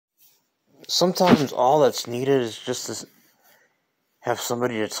sometimes all that's needed is just to have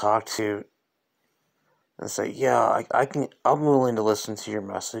somebody to talk to and say, yeah, I'm willing to listen to your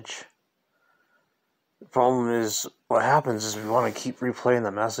message. The problem is, what happens is we want to keep replaying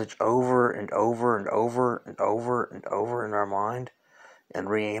the message over and over and over and over and over in our mind and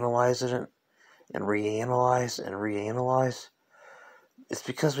reanalyze it and reanalyze and reanalyze. It's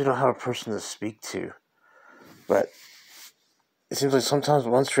because we don't have a person to speak to. But it seems like sometimes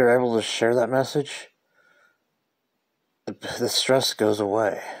once we're able to share that message, the stress goes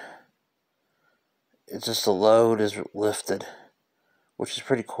away. It's just the load is lifted, which is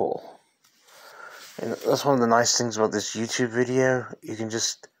pretty cool. And that's one of the nice things about this YouTube video. You can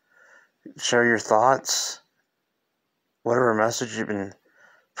just share your thoughts, whatever message you've been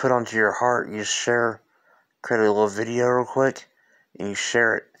put onto your heart, you just create a little video real quick, and you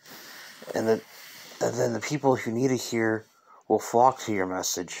share it. And then the people who need to hear will flock to your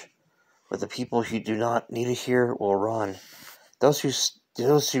message. But the people who do not need to hear will run. Those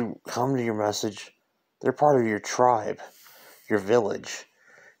who come to your message, they're part of your tribe, your village.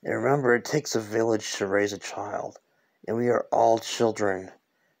 And remember, it takes a village to raise a child. And we are all children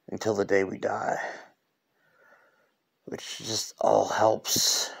until the day we die. Which just all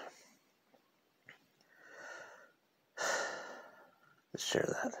helps. Let's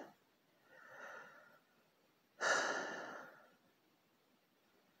share that.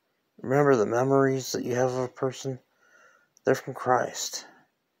 Remember, the memories that you have of a person, they're from Christ.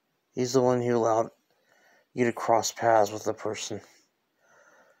 He's the one who allowed you to cross paths with a person.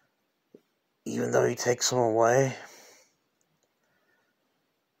 Even though he takes them away,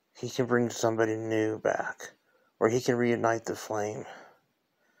 he can bring somebody new back. Or he can reunite the flame.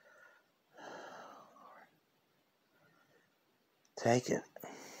 Take it.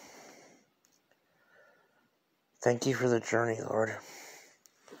 Thank you for the journey, Lord.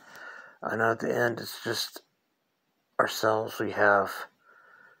 I know at the end it's just ourselves we have.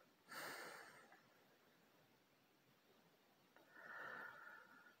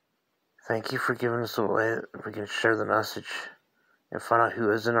 Thank you for giving us a way that we can share the message and find out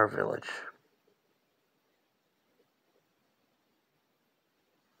who is in our village.